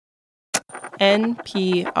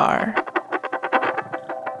NPR.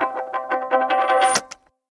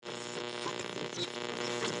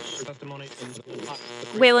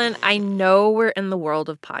 Waylon, I know we're in the world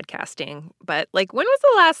of podcasting, but when was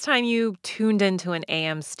the last time you tuned into an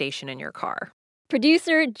AM station in your car?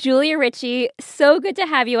 Producer Julia Ritchie, so good to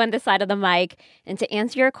have you on this side of the mic. And to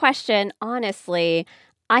answer your question, honestly,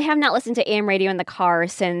 I have not listened to AM radio in the car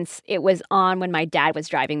since it was on when my dad was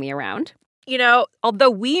driving me around. You know, although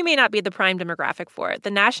we may not be the prime demographic for it, the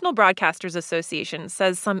National Broadcasters Association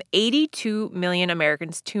says some 82 million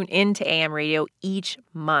Americans tune into AM radio each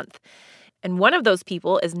month. And one of those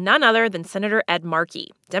people is none other than Senator Ed Markey,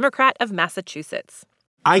 Democrat of Massachusetts.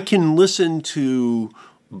 I can listen to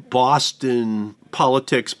Boston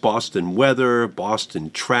politics, Boston weather, Boston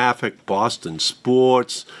traffic, Boston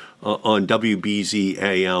sports on WBZ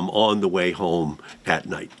AM on the way home at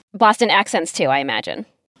night. Boston accents, too, I imagine.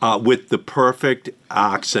 With the perfect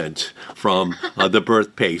accent from the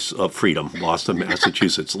birthplace of freedom, Boston,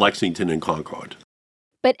 Massachusetts, Lexington, and Concord.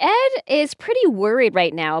 But Ed is pretty worried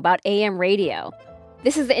right now about AM radio.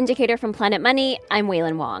 This is The Indicator from Planet Money. I'm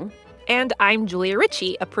Waylon Wong. And I'm Julia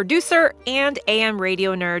Ritchie, a producer and AM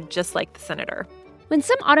radio nerd just like the senator. When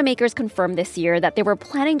some automakers confirmed this year that they were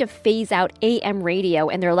planning to phase out AM radio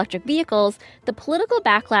in their electric vehicles, the political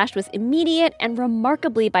backlash was immediate and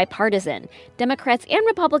remarkably bipartisan. Democrats and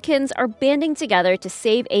Republicans are banding together to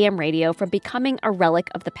save AM radio from becoming a relic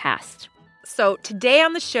of the past. So today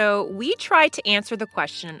on the show, we try to answer the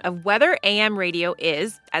question of whether AM radio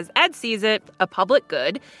is, as Ed sees it, a public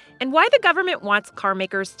good, and why the government wants car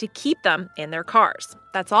makers to keep them in their cars.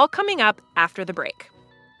 That's all coming up after the break.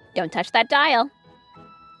 Don't touch that dial.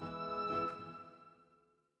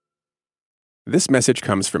 This message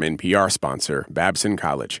comes from NPR sponsor Babson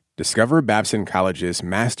College. Discover Babson College's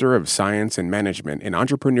Master of Science in Management and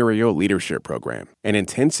Entrepreneurial Leadership program, an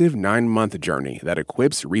intensive 9-month journey that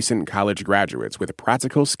equips recent college graduates with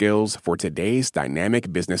practical skills for today's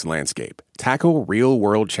dynamic business landscape. Tackle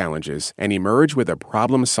real-world challenges and emerge with a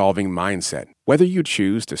problem-solving mindset. Whether you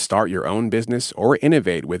choose to start your own business or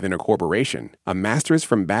innovate within a corporation, a master's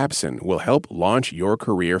from Babson will help launch your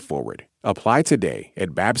career forward. Apply today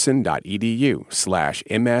at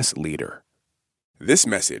babson.edu/msleader. This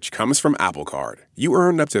message comes from Apple Card. You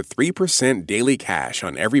earn up to 3% daily cash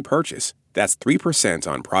on every purchase. That's 3%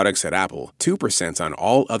 on products at Apple, 2% on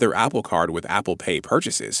all other Apple Card with Apple Pay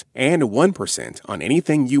purchases, and 1% on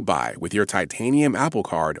anything you buy with your titanium Apple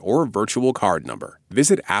Card or virtual card number.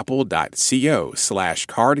 Visit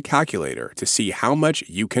apple.co/card calculator to see how much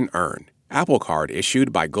you can earn. Apple Card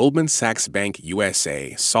issued by Goldman Sachs Bank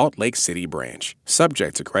USA, Salt Lake City branch.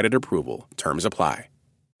 Subject to credit approval. Terms apply.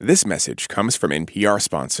 This message comes from NPR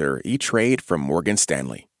sponsor E-Trade from Morgan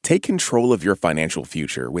Stanley. Take control of your financial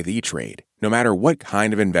future with E-Trade. No matter what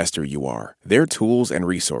kind of investor you are, their tools and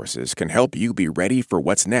resources can help you be ready for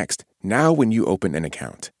what's next. Now when you open an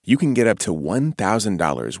account, you can get up to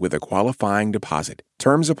 $1,000 with a qualifying deposit.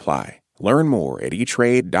 Terms apply. Learn more at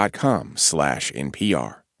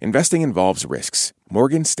etrade.com/NPR. Investing involves risks.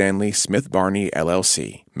 Morgan Stanley Smith Barney,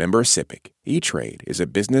 LLC. Member SIPC. E-Trade is a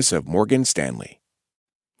business of Morgan Stanley.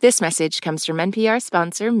 This message comes from NPR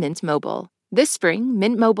sponsor Mint Mobile. This spring,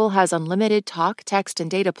 Mint Mobile has unlimited talk, text, and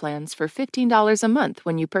data plans for $15 a month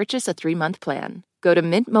when you purchase a 3-month plan. Go to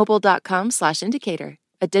mintmobile.com/indicator.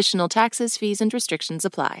 Additional taxes, fees, and restrictions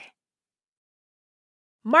apply.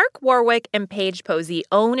 Mark Warwick and Paige Posey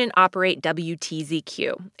own and operate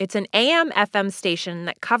WTZQ. It's an AM/FM station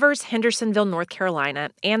that covers Hendersonville, North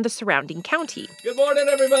Carolina, and the surrounding county. Good morning,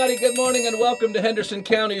 everybody. Good morning, and welcome to Henderson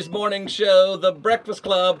County's morning show, The Breakfast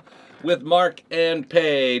Club, with Mark and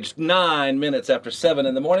Paige. 9 minutes after 7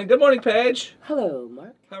 in the morning. Good morning, Paige. Hello,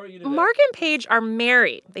 Mark. How are you today? Mark and Paige are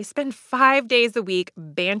married. They spend 5 days a week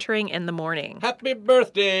bantering in the morning. Happy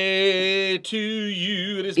birthday to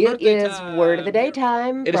you. It is birthday time. Word of the Day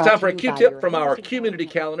time. It is time for a Q-tip from our community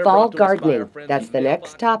calendar. Fall gardening. That's the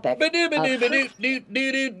next topic. It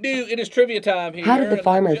is trivia time here. How did the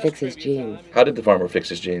farmer fix his jeans? How did the farmer fix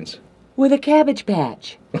his jeans? With a cabbage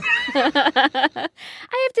patch. I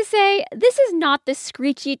have to say, this is not the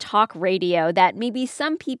screechy talk radio that maybe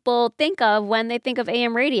some people think of when they think of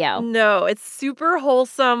AM radio. No, it's super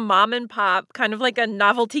wholesome, mom and pop, kind of like a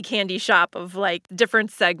novelty candy shop of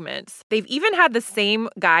different segments. They've even had the same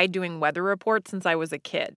guy doing weather reports since I was a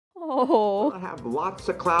kid. Oh. I have lots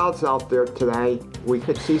of clouds out there today. We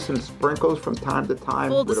could see some sprinkles from time to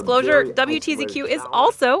time. Full disclosure, WTZQ is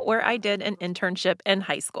also where I did an internship in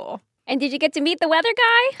high school. And did you get to meet the weather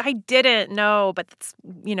guy? I didn't, no, but that's,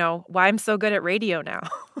 why I'm so good at radio now.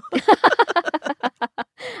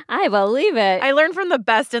 I believe it. I learned from the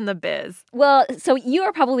best in the biz. Well, so you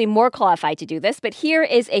are probably more qualified to do this, but here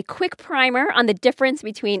is a quick primer on the difference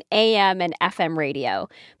between AM and FM radio.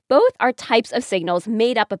 Both are types of signals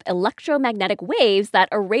made up of electromagnetic waves that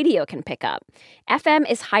a radio can pick up. FM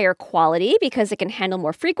is higher quality because it can handle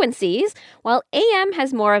more frequencies, while AM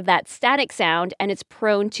has more of that static sound and it's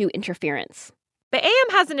prone to interference. But AM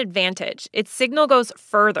has an advantage. Its signal goes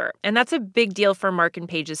further, and that's a big deal for Mark and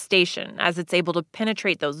Paige's station, as it's able to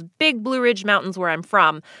penetrate those big Blue Ridge Mountains where I'm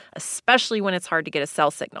from, especially when it's hard to get a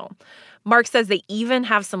cell signal. Mark says they even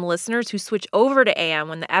have some listeners who switch over to AM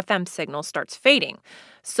when the FM signal starts fading.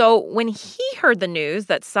 So when he heard the news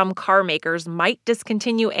that some car makers might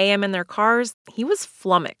discontinue AM in their cars, he was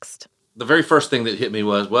flummoxed. The very first thing that hit me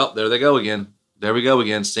was, well, there they go again. There we go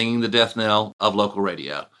again, singing the death knell of local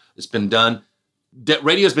radio. It's been done.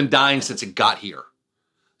 Radio's been dying since it got here.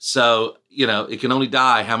 So, it can only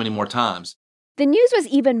die how many more times? The news was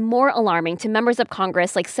even more alarming to members of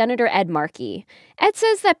Congress like Senator Ed Markey. Ed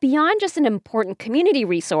says that beyond just an important community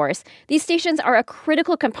resource, these stations are a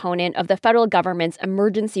critical component of the federal government's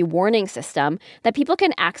emergency warning system that people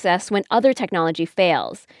can access when other technology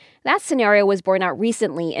fails. That scenario was borne out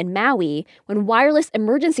recently in Maui when wireless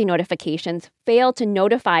emergency notifications failed to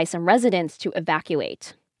notify some residents to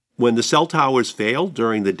evacuate. When the cell towers failed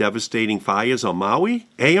during the devastating fires on Maui,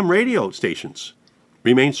 AM radio stations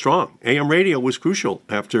remained strong. AM radio was crucial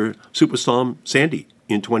after Superstorm Sandy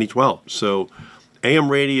in 2012. So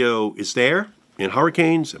AM radio is there in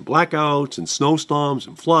hurricanes and blackouts and snowstorms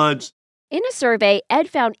and floods. In a survey, Ed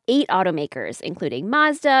found 8 automakers, including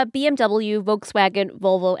Mazda, BMW, Volkswagen,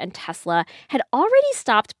 Volvo, and Tesla, had already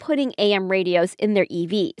stopped putting AM radios in their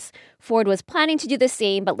EVs. Ford was planning to do the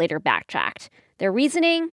same, but later backtracked. Their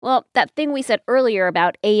reasoning? Well, that thing we said earlier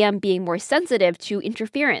about AM being more sensitive to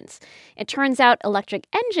interference. It turns out electric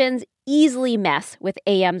engines easily mess with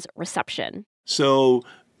AM's reception. So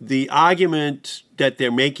the argument that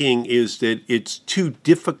they're making is that it's too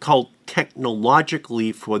difficult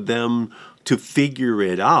technologically for them to figure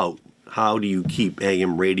it out. How do you keep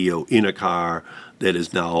AM radio in a car that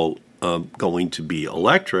is now going to be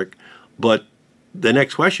electric? But the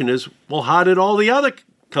next question is, well, how did all the other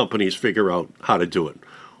companies figure out how to do it?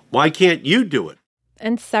 Why can't you do it?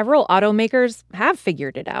 And several automakers have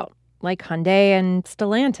figured it out, like Hyundai and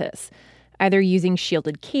Stellantis, either using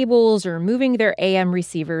shielded cables or moving their AM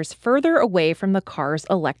receivers further away from the car's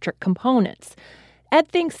electric components. Ed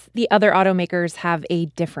thinks the other automakers have a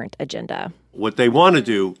different agenda. What they want to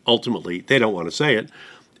do, ultimately, they don't want to say it,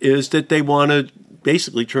 is that they want to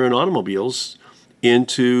basically turn automobiles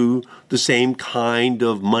into the same kind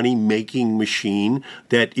of money-making machine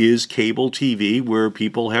that is cable TV, where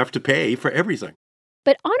people have to pay for everything.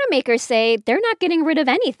 But automakers say they're not getting rid of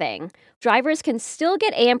anything. Drivers can still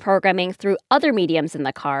get AM programming through other mediums in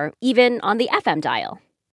the car, even on the FM dial.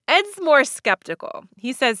 Ed's more skeptical.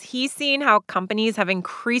 He says he's seen how companies have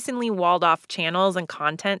increasingly walled off channels and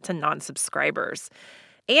content to non-subscribers.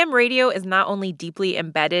 AM radio is not only deeply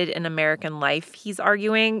embedded in American life, he's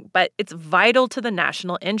arguing, but it's vital to the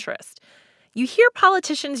national interest. You hear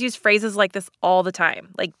politicians use phrases like this all the time,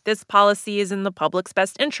 like this policy is in the public's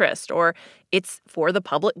best interest, or it's for the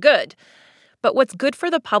public good. But what's good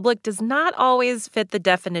for the public does not always fit the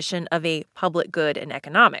definition of a public good in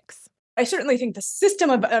economics. I certainly think the system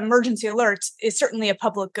of emergency alerts is certainly a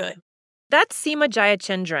public good. That's Seema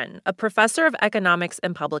Jayachandran, a professor of economics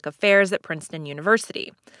and public affairs at Princeton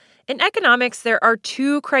University. In economics, there are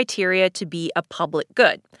 2 criteria to be a public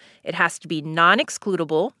good. It has to be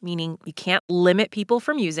non-excludable, meaning you can't limit people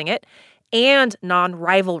from using it, and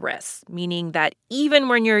non-rivalrous, meaning that even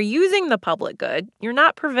when you're using the public good, you're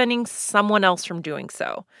not preventing someone else from doing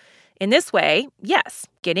so. In this way, yes,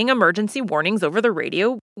 getting emergency warnings over the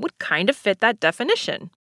radio would kind of fit that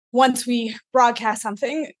definition. Once we broadcast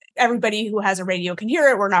something, everybody who has a radio can hear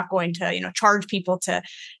it. We're not going to, charge people to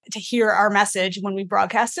hear our message when we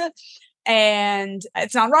broadcast it. And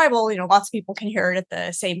it's non-rival, lots of people can hear it at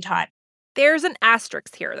the same time. There's an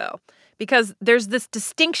asterisk here, though, because there's this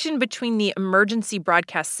distinction between the emergency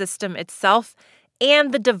broadcast system itself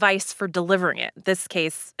and the device for delivering it, in this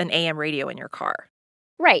case, an AM radio in your car.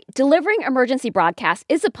 Right. Delivering emergency broadcasts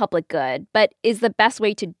is a public good, but is the best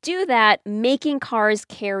way to do that making cars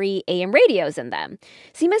carry AM radios in them?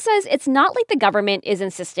 Seema says it's not like the government is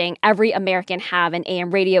insisting every American have an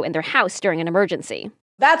AM radio in their house during an emergency.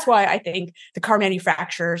 That's why I think the car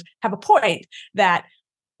manufacturers have a point that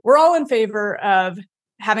we're all in favor of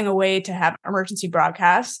having a way to have emergency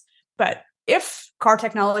broadcasts. But if car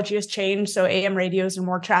technology has changed, so AM radios are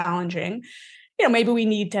more challenging, maybe we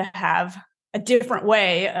need to have a different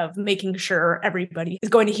way of making sure everybody is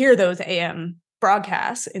going to hear those AM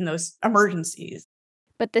broadcasts in those emergencies.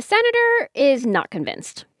 But the senator is not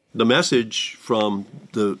convinced. The message from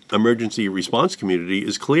the emergency response community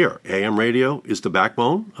is clear. AM radio is the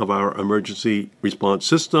backbone of our emergency response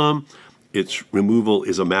system. Its removal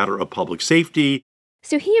is a matter of public safety.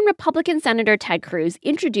 So he and Republican Senator Ted Cruz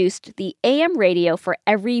introduced the AM Radio for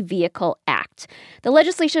Every Vehicle Act. The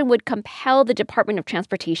legislation would compel the Department of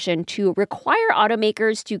Transportation to require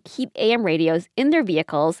automakers to keep AM radios in their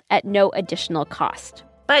vehicles at no additional cost.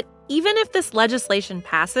 But even if this legislation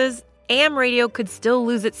passes, AM radio could still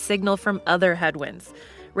lose its signal from other headwinds.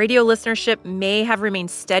 Radio listenership may have remained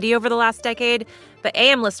steady over the last decade, but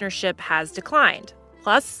AM listenership has declined.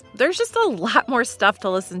 Plus, there's just a lot more stuff to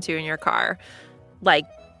listen to in your car, like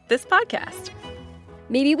this podcast.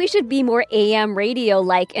 Maybe we should be more AM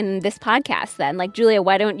radio-like in this podcast then. Like, Julia,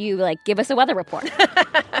 why don't you, give us a weather report?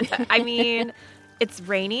 I mean, it's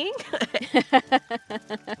raining.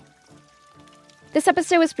 This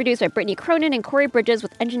episode was produced by Brittany Cronin and Corey Bridges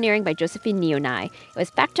with engineering by Josephine Neonai. It was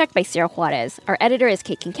fact-checked by Sarah Juarez. Our editor is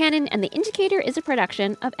Kate Kincannon, and The Indicator is a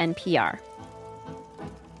production of NPR.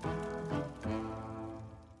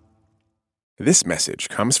 This message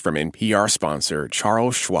comes from NPR sponsor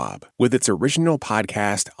Charles Schwab with its original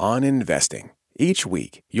podcast on investing. Each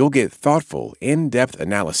week, you'll get thoughtful, in-depth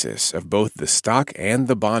analysis of both the stock and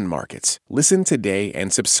the bond markets. Listen today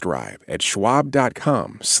and subscribe at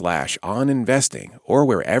schwab.com/oninvesting or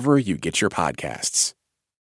wherever you get your podcasts.